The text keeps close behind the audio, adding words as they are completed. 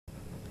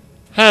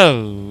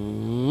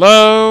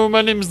Hello,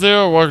 my name is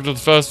Neo. Welcome to the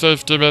first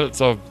 50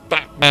 minutes of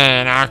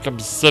Batman Arkham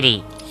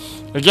City.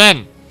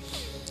 Again,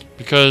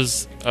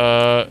 because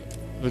the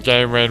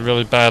game ran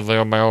really badly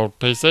on my old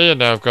PC,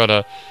 and now I've got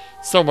a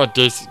somewhat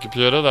decent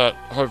computer that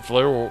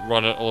hopefully will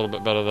run it a little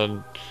bit better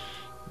than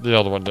the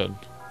other one did.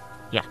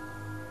 Yeah.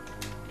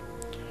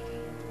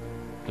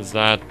 Is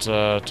that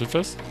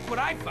Two-Face? What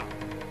I found.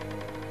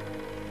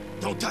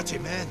 Don't touch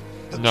it, man.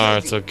 No,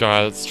 it's a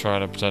guy that's trying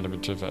to pretend to be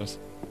Two-Face.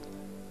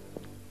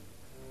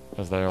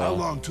 As they all. How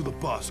long till the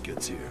boss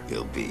gets here?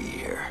 He'll be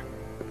here.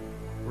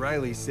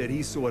 Riley said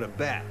he saw the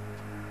bat.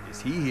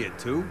 Is he here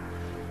too?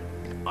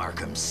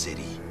 Arkham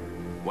City.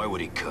 Why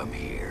would he come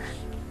here?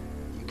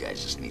 You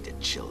guys just need to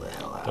chill the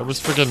hell out. That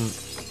was freaking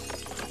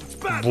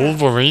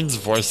Wolverine's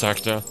voice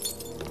actor.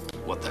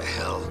 What the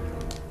hell?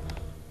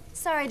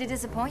 Sorry to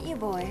disappoint you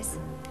boys.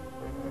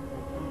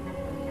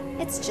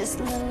 It's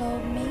just little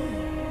old me.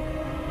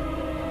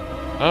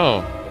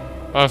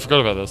 Oh, I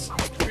forgot about this.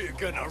 We're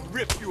gonna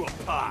rip you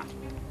apart.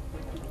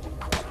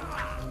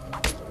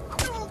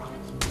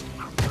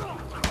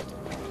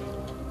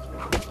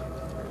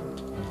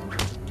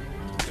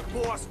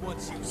 The boss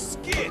wants you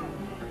skinned.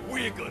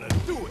 We're gonna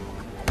do it.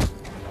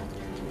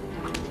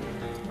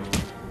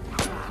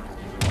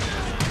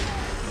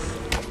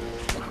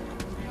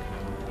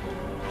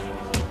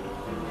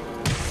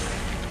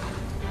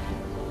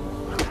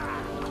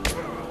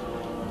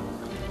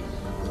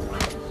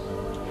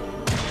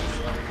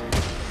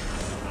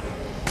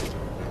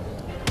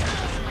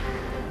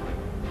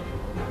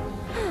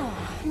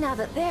 Now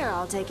that they're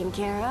all taken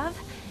care of,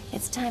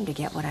 it's time to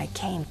get what I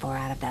came for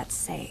out of that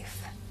safe.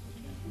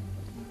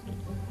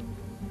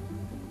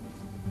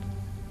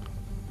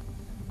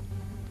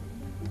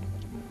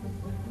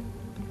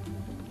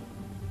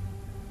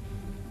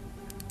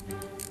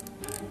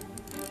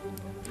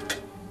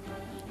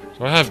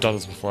 So I have done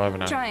this before,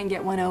 haven't I? Try and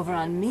get one over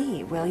on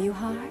me, will you,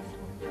 Harv?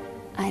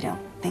 I don't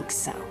think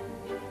so.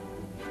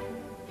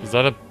 Is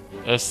that a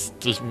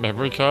SD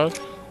memory card?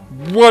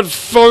 What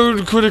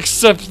phone could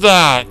accept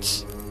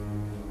that?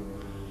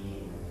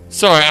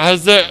 Sorry,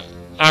 has there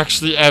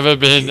actually ever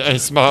been a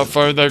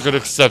smartphone that could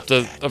accept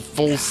a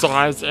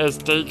full-size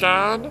SD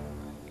card?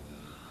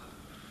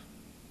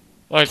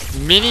 Like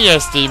mini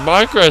SD,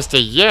 micro SD,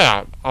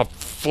 yeah, a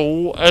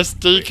full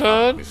SD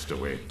card.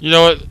 You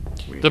know what?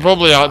 There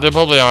probably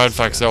are in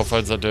fact cell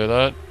phones that do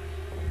that,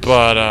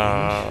 but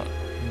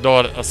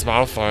not a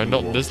smartphone,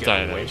 not in this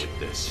day and age.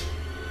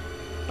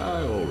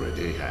 I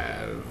already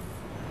have.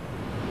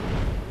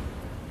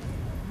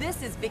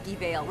 This is Vicky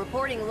Vale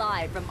reporting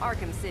live from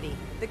Arkham City,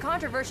 the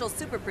controversial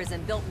super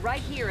prison built right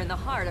here in the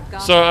heart of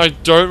Gotham. So I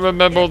don't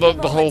remember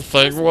what the whole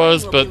thing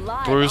was,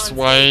 but Bruce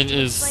Wayne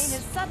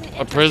is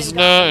a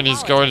prisoner and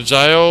he's going to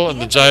jail,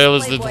 and the jail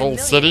is the whole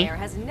city.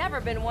 Has never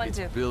been one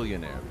to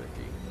Billionaire,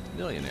 Vicky.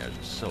 Millionaires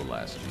are so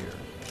last year.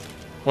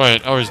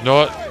 Wait, oh, he's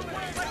not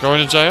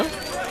going to jail?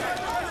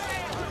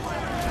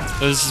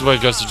 This is where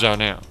he goes to jail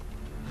now.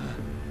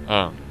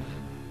 Oh.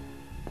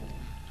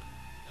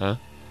 Huh?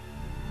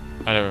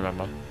 I don't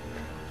remember.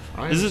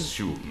 I Is it-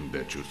 assumed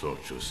that you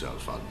thought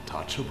yourself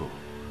untouchable.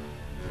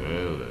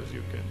 Well, as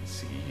you can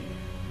see,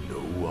 no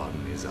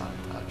one is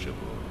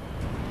untouchable.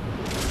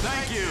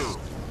 Thank you!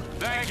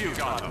 Thank you,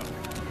 Gotham!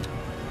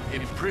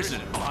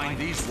 Imprisoned behind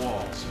these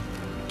walls,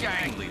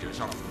 gang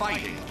leaders are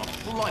fighting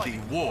a bloody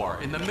war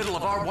in the middle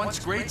of our once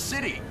great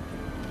city.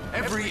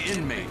 Every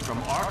inmate from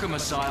Arkham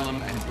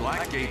Asylum and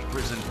Blackgate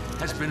Prison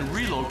has been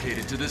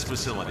relocated to this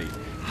facility.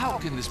 How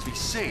can this be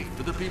safe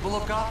for the people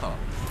of Gotham?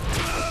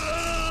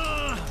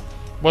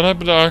 What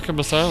happened to Arkham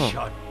Asylum?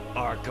 Shut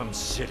Arkham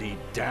City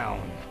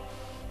down.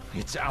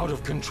 It's out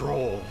of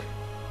control.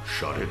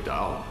 Shut it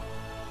down.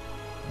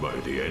 By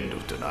the end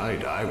of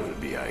tonight, I will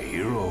be a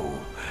hero,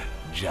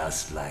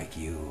 just like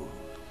you.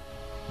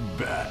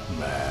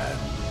 Batman.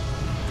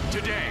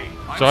 Today,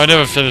 So I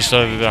never finished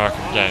any of the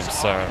Arkham games,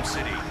 so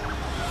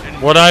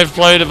what I've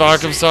played of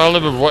Arkham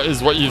Asylum and what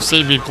is what you've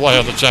seen me play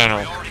on the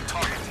channel.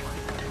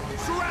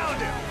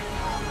 Surround him.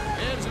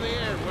 Hands in the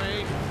air,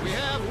 Wayne. We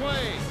have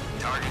Wayne.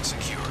 Target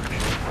secured.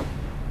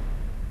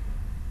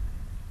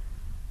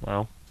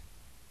 Well,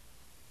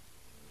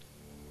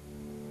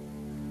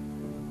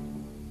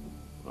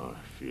 I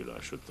feel I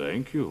should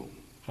thank you.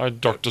 hi,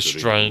 Doctor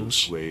Capturing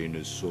Strange. Bruce Wayne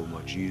is so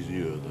much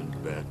easier than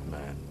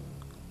Batman.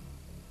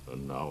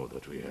 And now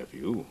that we have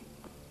you,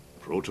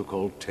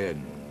 Protocol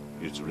 10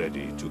 is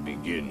ready to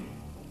begin.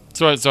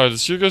 Sorry,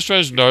 does Hugo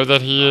Strange know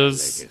that he Our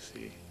is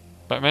legacy,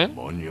 Batman?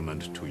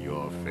 monument to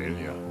your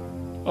failure.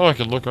 Oh, I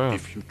can look around.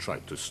 If you try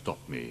to stop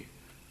me,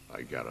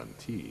 I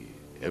guarantee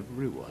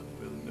everyone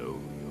will know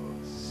your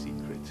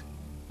secret.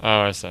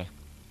 Oh, I see.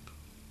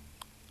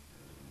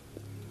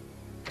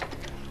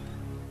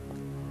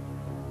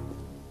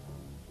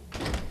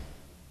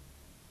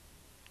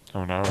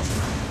 Oh no.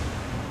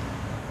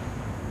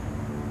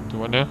 Do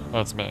what now?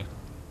 Oh, it's me.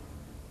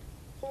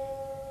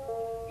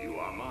 You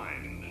are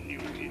mine, new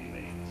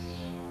inmates.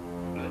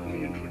 Let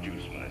me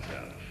introduce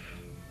myself.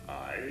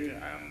 I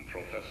am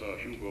Professor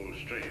Hugo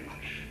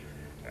Strange,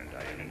 and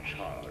I am in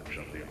charge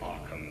of the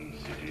Arkham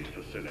City city's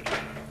vicinity.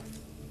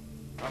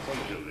 Up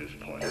until this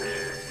point, you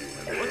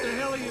have What the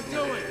hell are you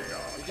doing?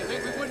 Did you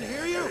think we wouldn't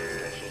hear you?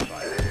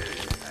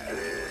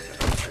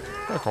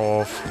 Fuck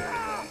off.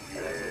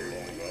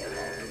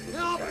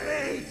 Help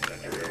me!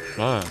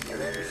 No.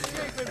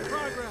 Escape in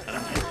progress.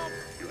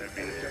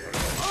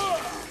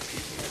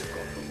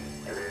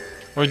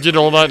 We did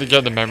all that to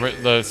get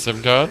the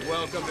SIM card.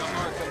 Welcome to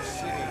Arkham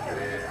City.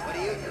 What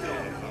are you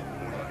doing?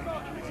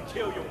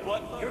 Kill your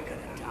butler. You're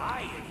gonna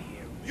die in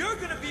here. You're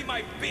gonna be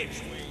my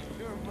bitch,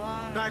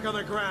 Wayne. Back on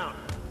the ground.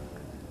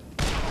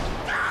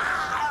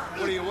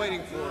 What are you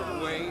waiting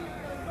for, Wayne?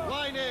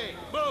 Line A,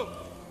 move!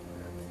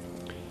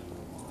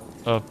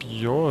 Up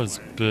yours,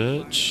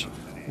 bitch.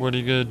 What are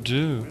you gonna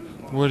do?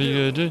 What are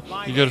you gonna do?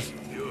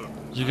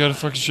 You gotta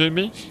fucking shoot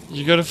me?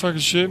 You gotta fucking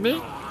shoot me?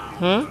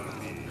 Huh?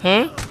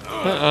 Huh?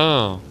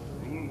 Uh-oh.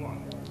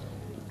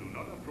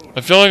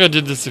 I feel like I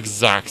did this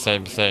exact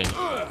same thing.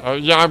 Oh,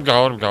 yeah, I'm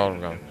going.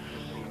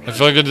 I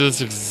feel like I did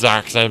this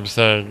exact same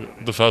thing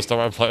the first time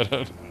I played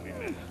it.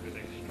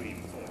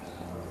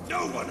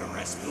 No one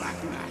arrests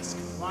Black Mask.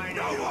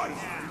 No one.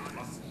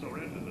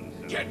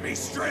 Get me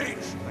straight.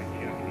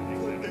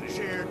 Put the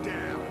chair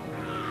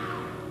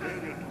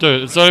down.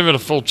 Dude, it's not even a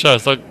full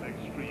chest. Like,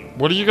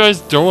 what are you guys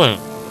doing?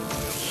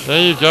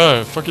 There you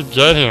go. Fucking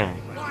get him.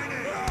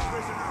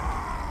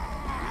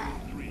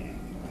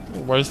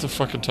 Waste of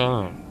fucking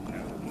time.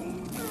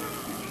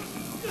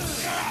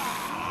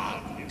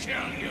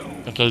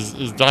 Okay,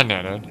 he's done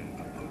now, dude.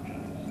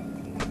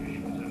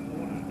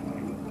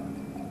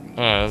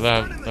 Alright,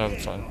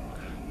 that's fine.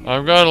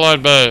 I'm going to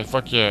line B.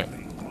 Fuck you.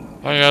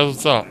 Hey guys,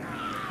 what's up?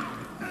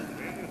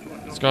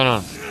 What's going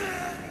on?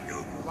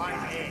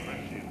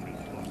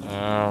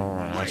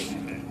 Alright.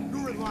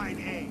 You're in line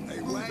A.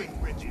 Hey,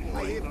 Wayne.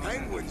 I hear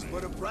penguins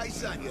put a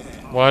price on your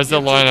head. Why is there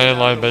line A and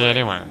line B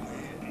anyway?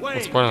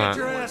 What's the point of that? Get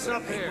your ass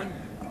up here.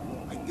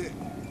 I did.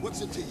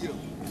 What's it to you?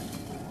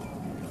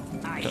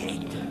 I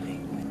hate the thing.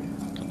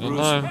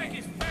 Bruce,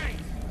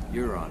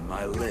 you're on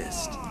my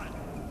list.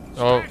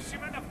 oh.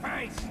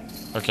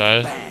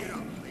 Okay.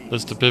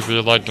 List of people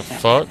you'd like to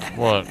fuck?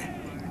 What?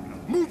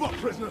 Move up,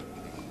 prisoner.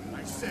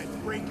 I said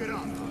break it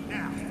up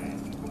now.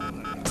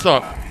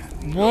 Stop.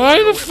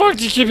 Why the fuck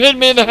do you keep hitting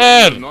me in the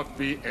head? Will not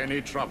be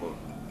any trouble,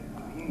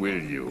 will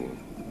you,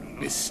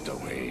 Mr.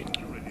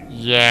 Wayne?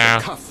 Yeah.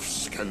 The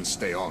cuffs can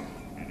stay on.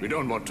 We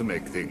don't want to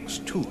make things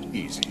too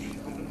easy,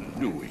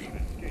 do we?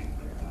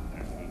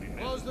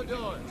 Close the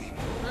doors.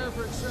 Prepare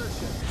for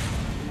insertion.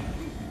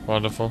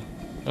 Wonderful.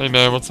 Hey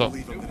man, what's up?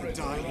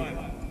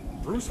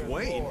 Bruce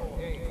Wayne?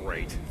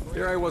 Great.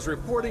 There I was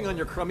reporting on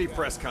your crummy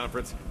press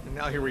conference, and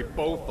now here we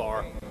both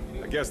are.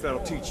 I guess that'll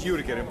teach you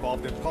to get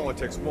involved in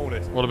politics, won't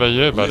it? What about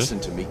you, buddy? Listen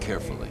to me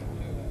carefully.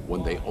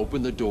 When they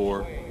open the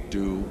door,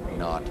 do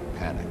not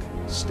panic.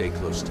 Stay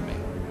close to me.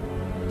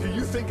 Do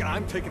you think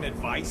I'm taking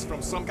advice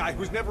from some guy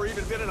who's never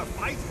even been in a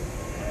fight?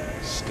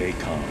 Stay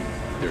calm.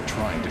 They're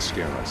trying to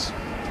scare us.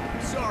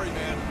 Sorry,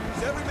 man.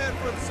 It's every man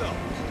for himself.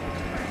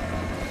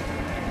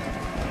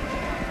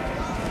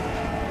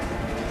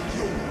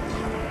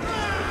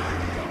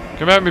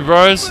 Come at me,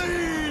 bros.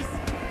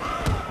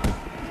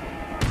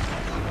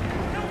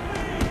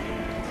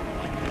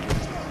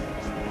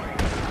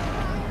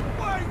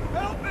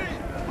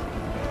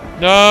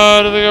 No,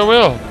 I don't think I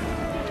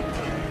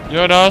will.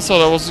 You're an asshole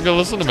that wasn't gonna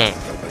listen to me.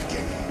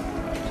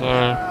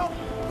 So,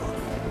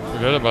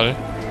 forget it, buddy.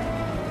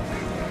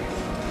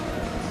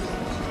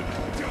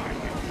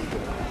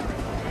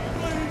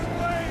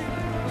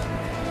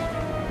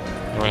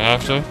 Do I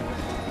have to?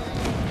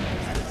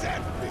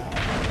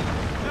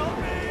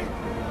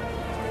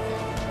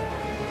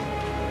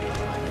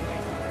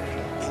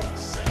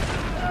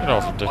 Get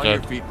off, On your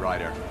dickhead. feet,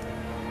 Ryder.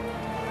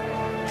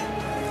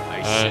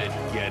 I Hey.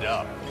 said get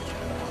up.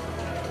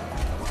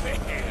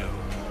 Well,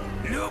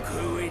 look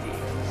who it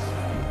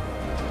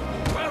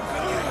is.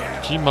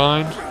 Welcome. Do you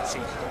mind?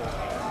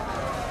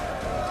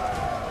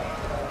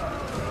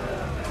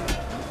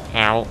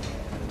 Ow.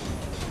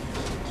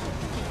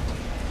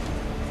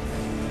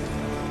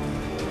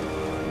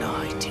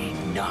 Nighty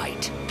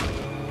night.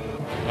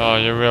 Oh,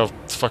 you're a real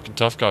fucking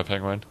tough guy,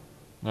 Penguin.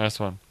 Nice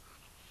one.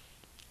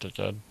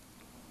 Dickhead.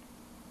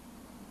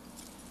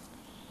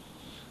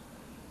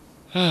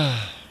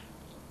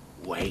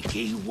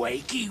 Wakey,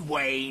 wakey,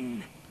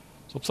 Wayne.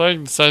 Stop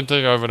saying the same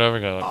thing over and over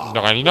again. Like, Oh,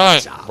 nighty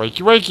night. what's up?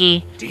 Wakey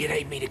wakey. Do you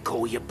need me to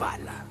call you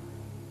butler?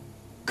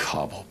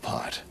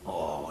 Cobblepot.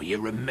 Oh, you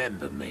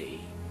remember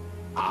me?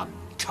 I'm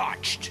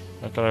touched.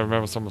 How can I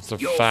remember someone so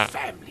Your fat?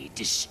 family I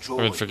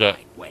destroyed mean, forget.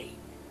 my Wayne.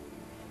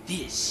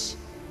 This,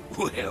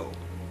 well,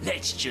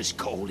 let's just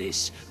call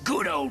this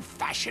good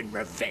old-fashioned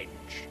revenge.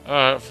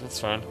 Alright, that's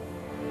fine.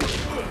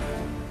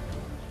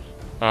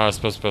 I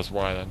suppose to press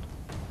Y then.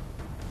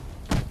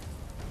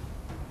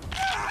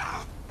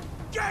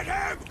 Get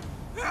him!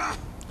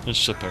 He's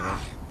shit, Penguin.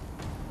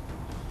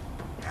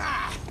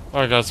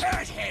 Alright, guys.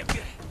 Hurt him!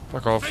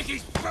 Fuck off. Think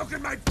he's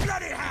broken my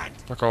bloody hand!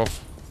 Fuck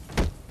off.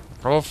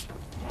 Fuck off.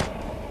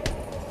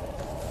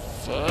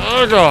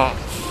 Fuck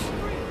off.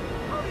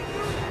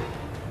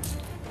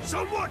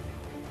 Someone,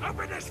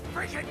 Open this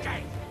freaking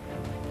gate!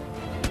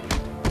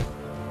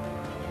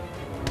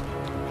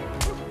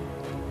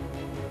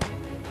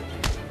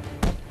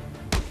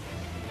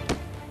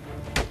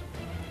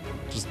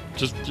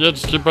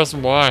 Just keep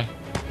pressing Y.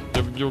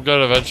 You'll get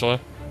it eventually.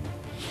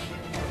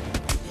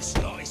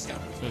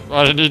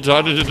 I didn't need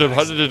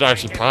to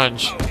actually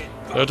punch.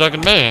 They're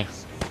attacking me.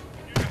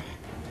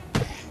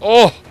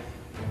 Oh!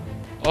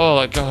 Oh,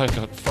 that guy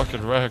got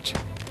fucking wrecked.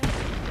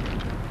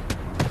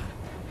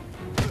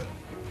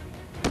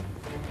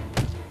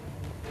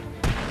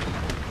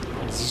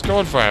 Is this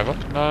going forever?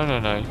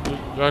 No.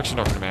 You're actually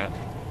not gonna out.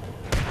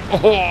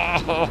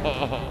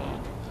 Oh!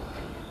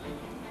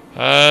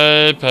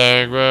 Hey,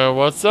 Penguin,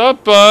 what's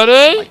up,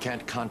 buddy? I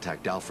can't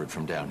contact Alfred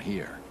from down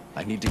here.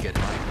 I need to get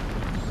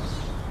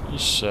higher.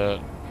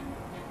 Shit.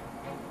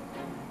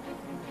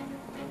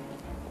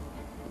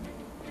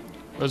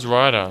 Where's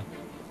Ryder?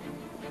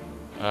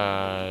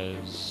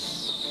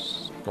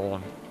 He's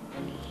gone.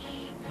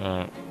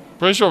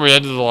 Pretty sure we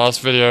ended the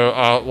last video,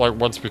 like,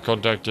 once we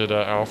contacted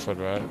Alfred,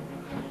 right?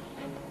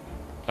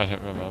 I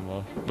don't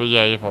remember. But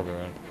yeah, you're probably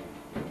right.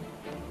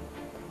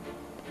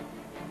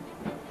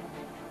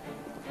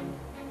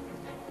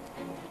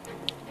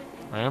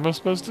 Where am I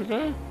supposed to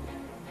go?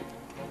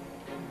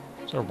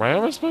 So where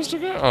am I supposed to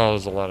go? Oh,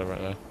 there's a ladder right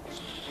there.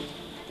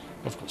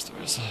 Of course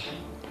there is.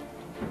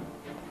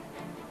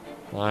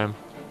 Climb.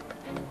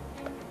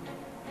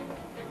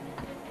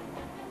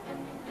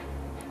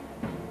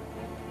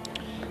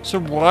 So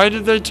why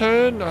did they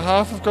turn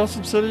half of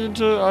Gotham City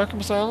into Arkham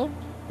Asylum?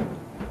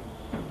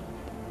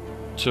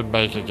 To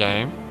make a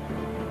game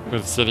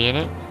with the city in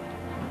it?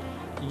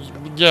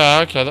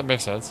 Yeah, okay, that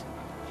makes sense.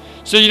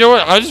 So you know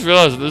what? I just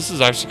realized that this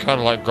is actually kind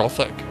of like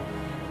Gothic.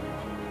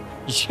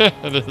 Yeah,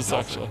 it is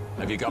actually.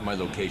 Have you got my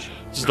location?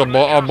 Just a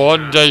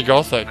modern day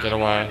Gothic in a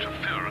way.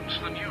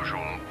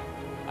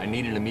 I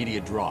need an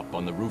immediate drop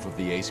on the roof of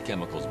the Ace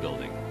Chemicals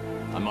building.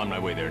 I'm on my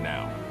way there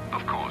now.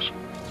 Of course.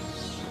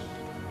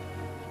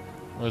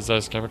 Where's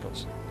those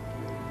chemicals?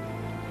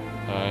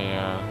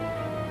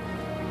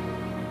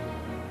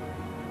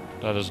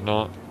 That is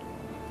not.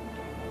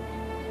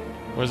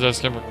 Where's those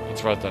chemicals?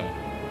 It's right there.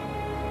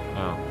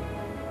 Oh.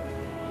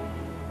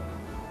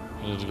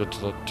 I need to get to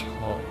the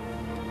top.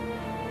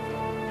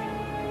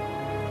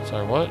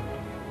 Sorry, what?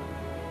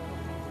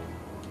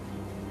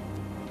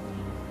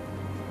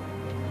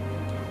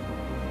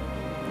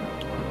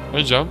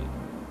 Hey, jump.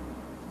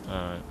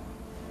 Alright.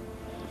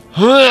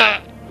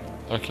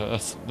 Okay,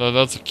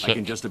 that's a kick. I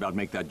can just about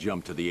make that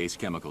jump to the Ace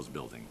Chemicals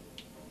building.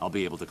 I'll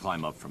be able to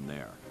climb up from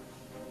there.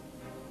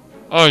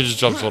 Oh, he just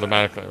jumps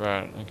automatically,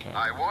 right, okay.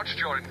 I watched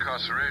your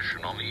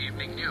incarceration on the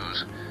evening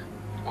news.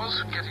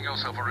 Was getting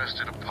yourself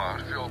arrested a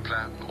part of your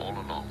plan all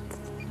along?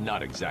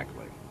 Not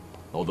exactly.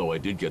 Although I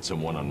did get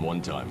some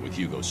one-on-one time with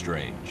Hugo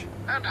Strange.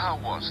 And how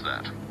was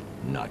that?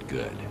 Not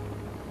good.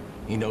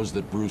 He knows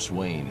that Bruce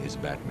Wayne is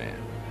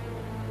Batman.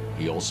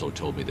 He also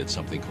told me that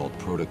something called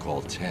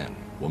Protocol 10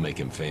 will make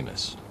him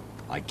famous.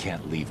 I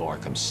can't leave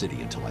Arkham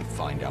City until I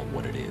find out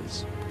what it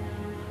is.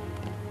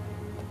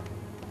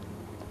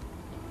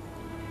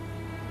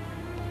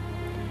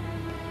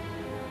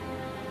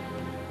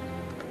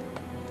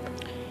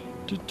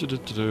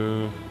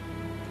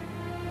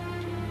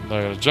 Now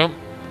I gotta jump.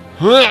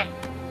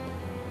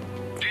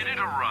 Did it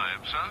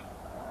arrive, sir?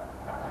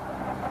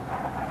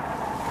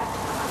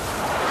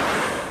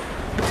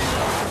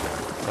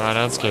 Right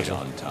on schedule.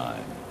 Right on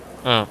time.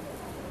 Oh.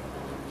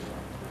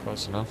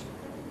 Close enough.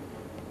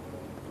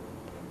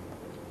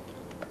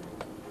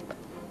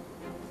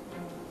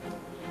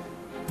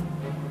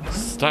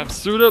 Stop,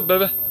 suit up,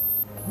 baby.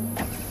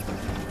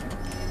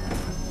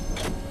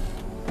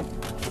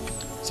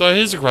 So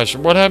here's a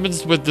question. What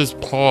happens with this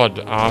pod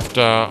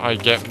after I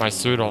get my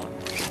suit on?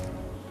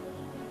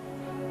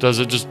 Does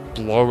it just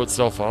blow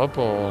itself up,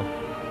 or...?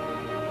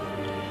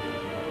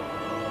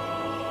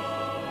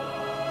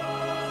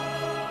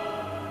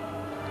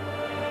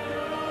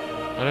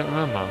 I don't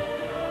remember.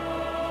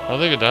 I don't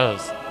think it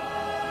does.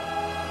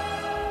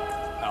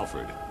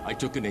 Alfred, I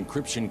took an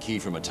encryption key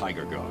from a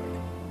Tiger Guard.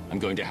 I'm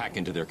going to hack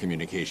into their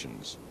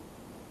communications.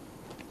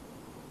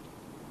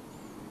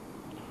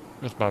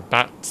 With my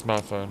bat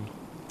smartphone.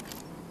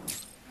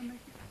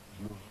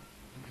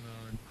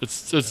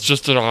 It's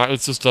just an an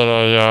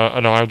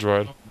iDroid.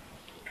 Good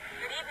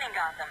evening,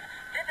 Gotham.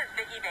 This is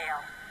Vicky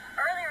Vale.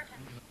 Earlier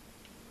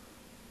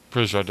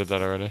Pretty sure I did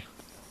that already.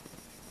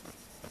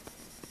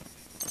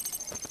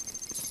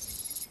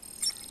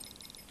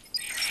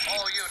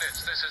 All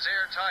units, this is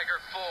Air Tiger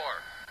 4.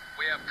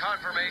 We have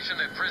confirmation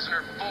that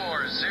prisoner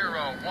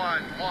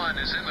 4011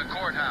 is in the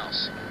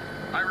courthouse.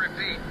 I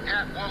repeat,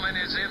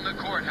 Catwoman is in the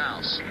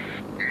courthouse.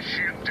 Is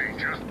she in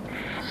danger?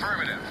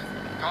 Affirmative.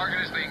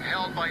 Target is being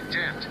held by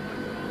Dent.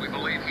 We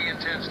believe he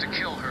intends to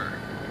kill her.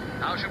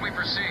 How should we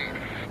proceed?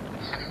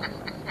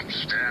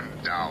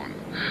 Stand down.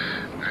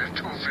 Let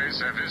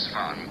Two-Face have his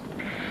fun.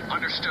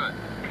 Understood.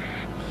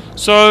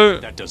 So...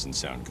 That doesn't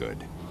sound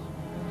good.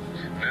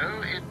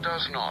 No, it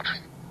does not.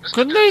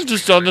 Couldn't they have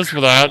just done this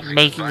without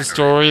making the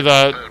story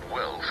that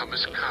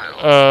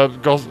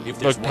If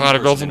there's one part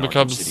of person Gotham in Arkham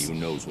becomes City who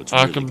knows what's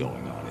really Arkham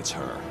going on, it's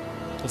her.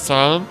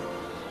 Asylum.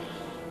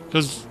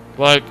 Because,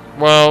 like,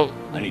 well,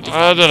 I need to I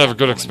find don't have a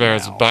good Catwoman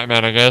experience now. with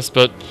Batman, I guess,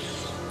 but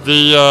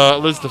the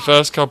at least the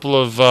first couple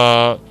of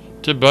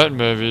Tim Burton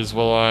movies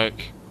were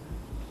like,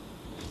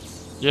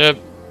 yeah,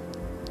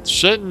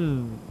 shit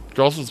in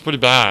Gotham's pretty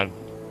bad.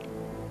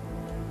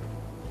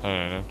 I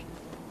don't know.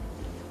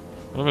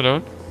 What am I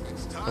doing?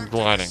 I'm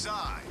gliding.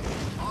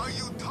 Are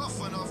you tough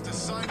enough to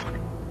sign?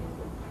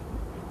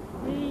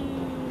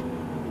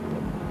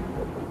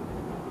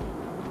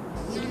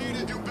 You need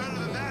to do better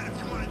than that if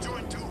you want to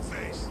join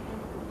Two-Face.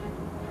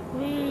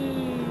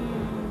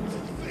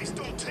 Two-Face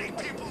don't take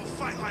people who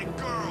fight like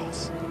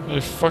girls. Hey,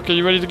 fuck, are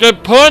you ready to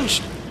get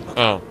punched?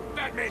 Oh,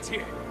 Batman's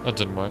here. that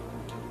didn't work.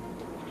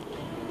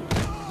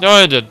 No,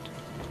 I did.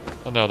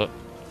 I nailed it.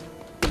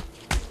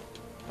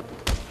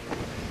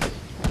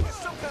 There's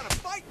some kind of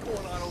fight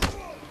going on over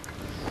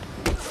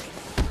there.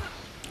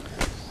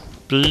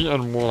 B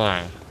and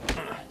Y.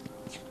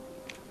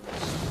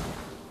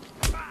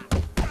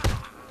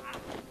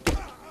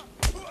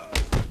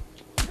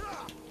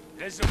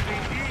 This'll be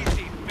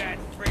easy, Bat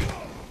Freak.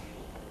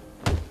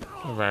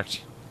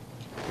 Correct.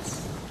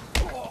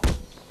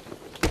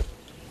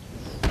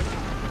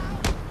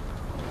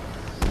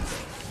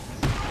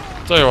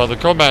 Tell you what, the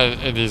combat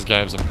in these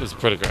games is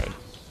pretty good.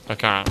 I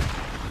can't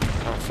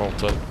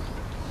fault it.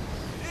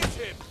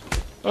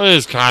 It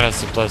is kind of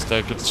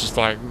simplistic. It's just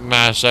like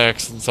mash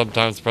X and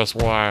sometimes press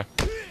Y.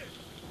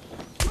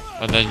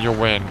 And then you'll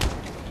win.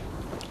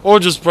 Or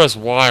just press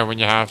Y when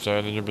you have to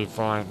and then you'll be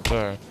fine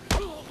too.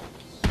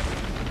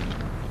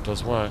 It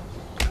does work.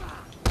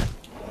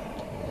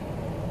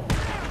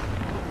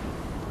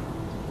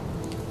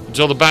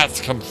 Until the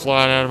bats come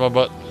flying out of my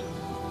butt.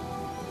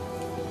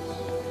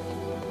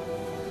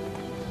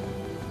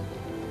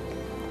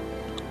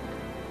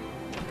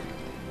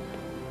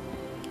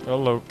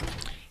 Hello.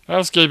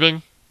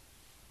 Housekeeping.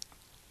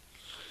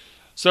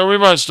 So we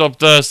might stop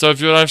there. So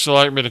if you'd actually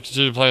like me to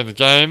continue playing the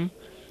game,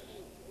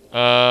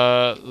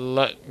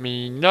 let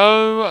me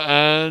know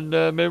and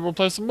maybe we'll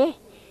play some more.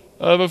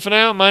 But for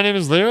now, my name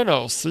is Leo and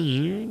I'll see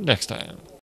you next time.